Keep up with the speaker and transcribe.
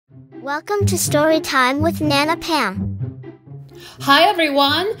Welcome to Storytime with Nana Pam. Hi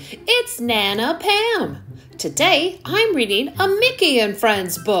everyone, it's Nana Pam. Today I'm reading a Mickey and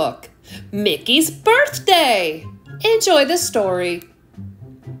Friends book, Mickey's Birthday. Enjoy the story.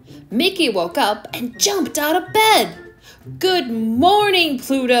 Mickey woke up and jumped out of bed. Good morning,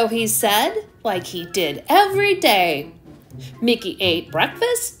 Pluto, he said, like he did every day. Mickey ate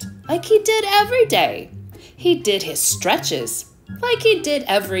breakfast like he did every day. He did his stretches like he did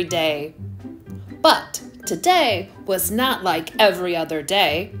every day. But today was not like every other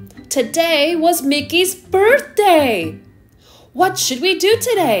day. Today was Mickey's birthday. What should we do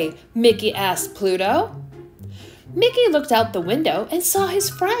today? Mickey asked Pluto. Mickey looked out the window and saw his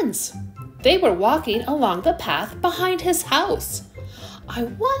friends. They were walking along the path behind his house. I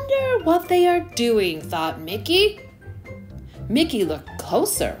wonder what they are doing, thought Mickey. Mickey looked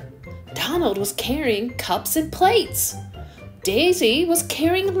closer. Donald was carrying cups and plates. Daisy was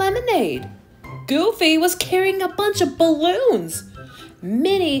carrying lemonade. Goofy was carrying a bunch of balloons.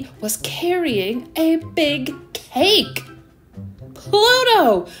 Minnie was carrying a big cake.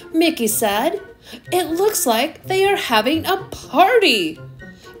 Pluto, Mickey said. It looks like they are having a party.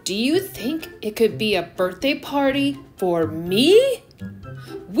 Do you think it could be a birthday party for me?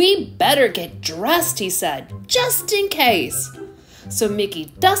 We better get dressed, he said, just in case. So Mickey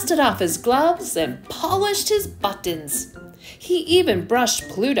dusted off his gloves and polished his buttons. He even brushed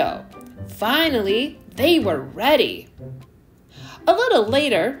Pluto. Finally, they were ready. A little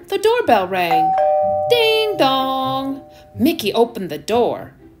later, the doorbell rang. Ding dong! Mickey opened the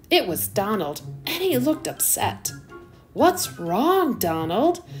door. It was Donald, and he looked upset. What's wrong,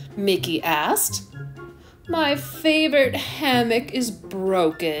 Donald? Mickey asked. My favorite hammock is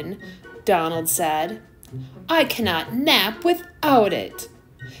broken, Donald said. I cannot nap without it.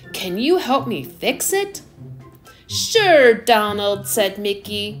 Can you help me fix it? Sure, Donald, said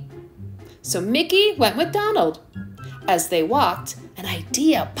Mickey. So Mickey went with Donald. As they walked, an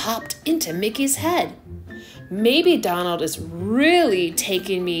idea popped into Mickey's head. Maybe Donald is really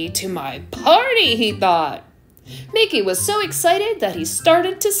taking me to my party, he thought. Mickey was so excited that he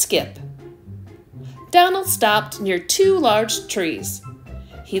started to skip. Donald stopped near two large trees.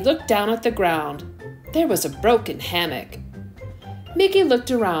 He looked down at the ground. There was a broken hammock. Mickey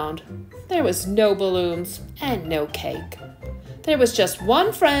looked around. There was no balloons and no cake. There was just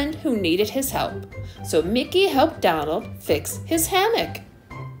one friend who needed his help, so Mickey helped Donald fix his hammock.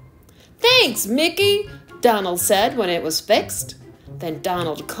 Thanks, Mickey, Donald said when it was fixed. Then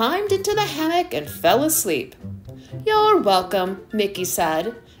Donald climbed into the hammock and fell asleep. You're welcome, Mickey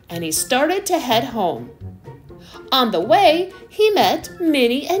said, and he started to head home. On the way, he met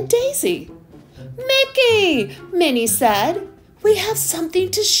Minnie and Daisy. Mickey, Minnie said, we have something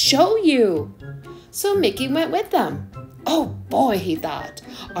to show you. So Mickey went with them. Oh boy, he thought,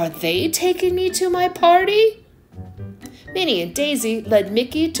 are they taking me to my party? Minnie and Daisy led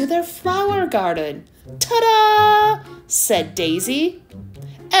Mickey to their flower garden. Ta-da! Said Daisy.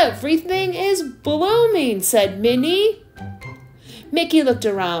 Everything is blooming, said Minnie. Mickey looked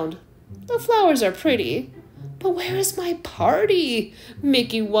around. The flowers are pretty, but where is my party?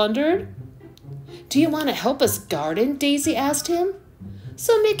 Mickey wondered. Do you want to help us garden? Daisy asked him.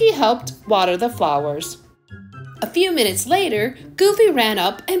 So Mickey helped water the flowers. A few minutes later, Goofy ran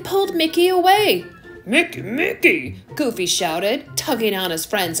up and pulled Mickey away. Mickey, Mickey, Goofy shouted, tugging on his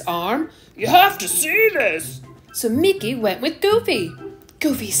friend's arm. You have to see this. So Mickey went with Goofy.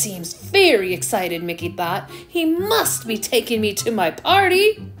 Goofy seems very excited, Mickey thought. He must be taking me to my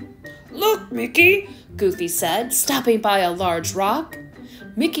party. Look, Mickey, Goofy said, stopping by a large rock.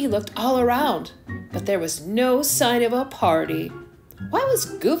 Mickey looked all around, but there was no sign of a party. Why was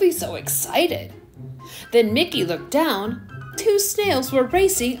Goofy so excited? Then Mickey looked down. Two snails were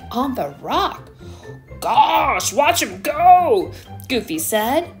racing on the rock. Gosh, watch him go, Goofy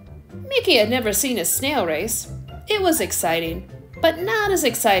said. Mickey had never seen a snail race. It was exciting, but not as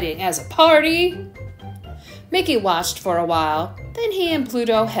exciting as a party. Mickey watched for a while, then he and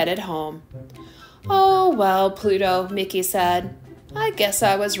Pluto headed home. Oh, well, Pluto, Mickey said. I guess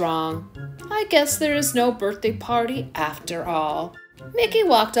I was wrong. I guess there is no birthday party after all. Mickey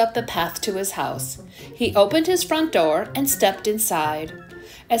walked up the path to his house. He opened his front door and stepped inside.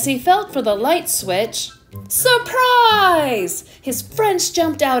 As he felt for the light switch, surprise! His friends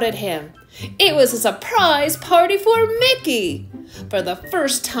jumped out at him. It was a surprise party for Mickey. For the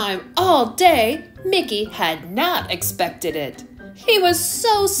first time all day, Mickey had not expected it. He was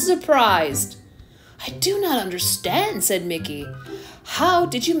so surprised. I do not understand, said Mickey. How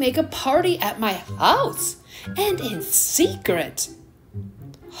did you make a party at my house? And in secret?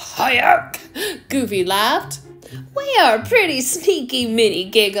 Hayek! Goofy laughed. "We are pretty sneaky," Minnie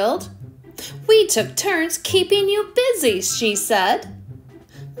giggled. "We took turns keeping you busy," she said.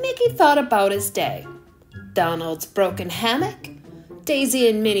 Mickey thought about his day. Donald's broken hammock, Daisy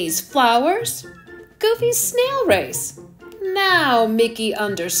and Minnie's flowers, Goofy's snail race. Now Mickey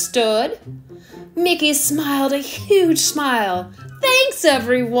understood. Mickey smiled a huge smile. "Thanks,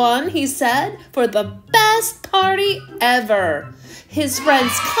 everyone," he said, "for the best party ever." His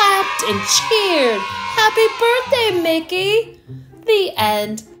friends clapped and cheered. "Happy birthday, Mickey!" The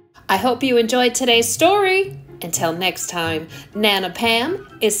end. I hope you enjoyed today's story. Until next time, Nana Pam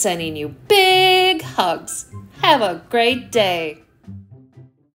is sending you big hugs. Have a great day.